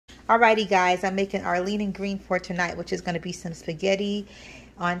Alrighty guys, I'm making our lean and green for tonight, which is going to be some spaghetti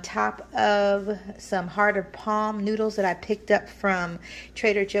on top of some heart of palm noodles that I picked up from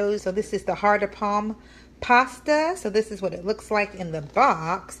Trader Joe's. So this is the heart of palm pasta. So this is what it looks like in the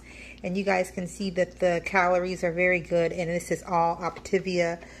box. And you guys can see that the calories are very good. And this is all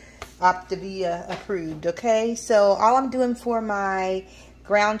Optavia approved, okay? So all I'm doing for my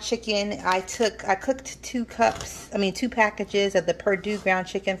ground chicken, I cooked 2 packages of the Perdue ground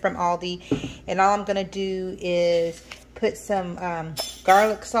chicken from Aldi, and all I'm gonna do is put some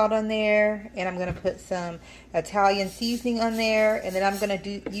garlic salt on there, and I'm gonna put some Italian seasoning on there, and then I'm gonna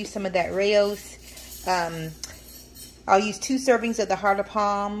use some of that Raos. I'll use 2 servings of the heart of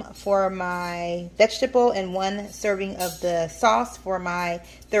palm for my vegetable and 1 serving of the sauce for my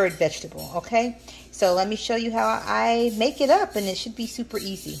 3rd vegetable, okay? So let me show you how I make it up, and it should be super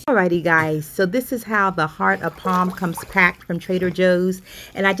easy. Alrighty guys, so this is how the heart of palm comes packed from Trader Joe's.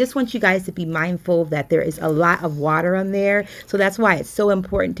 And I just want you guys to be mindful that there is a lot of water on there. So that's why it's so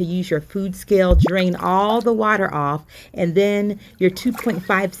important to use your food scale, drain all the water off, and then your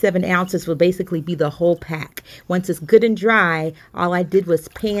 2.57 ounces will basically be the whole pack. Once it's good and dry, all I did was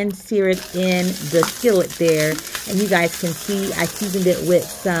pan sear it in the skillet there. And you guys can see I seasoned it with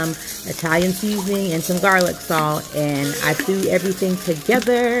some Italian seasoning and some garlic salt, and I threw everything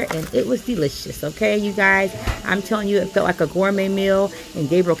together, and it was delicious. Okay, you guys, I'm telling you, it felt like a gourmet meal, and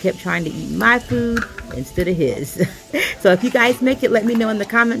Gabriel kept trying to eat my food instead of his. So if you guys make it, let me know in the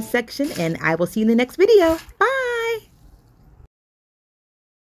comments section, and I will see you in the next video. Bye.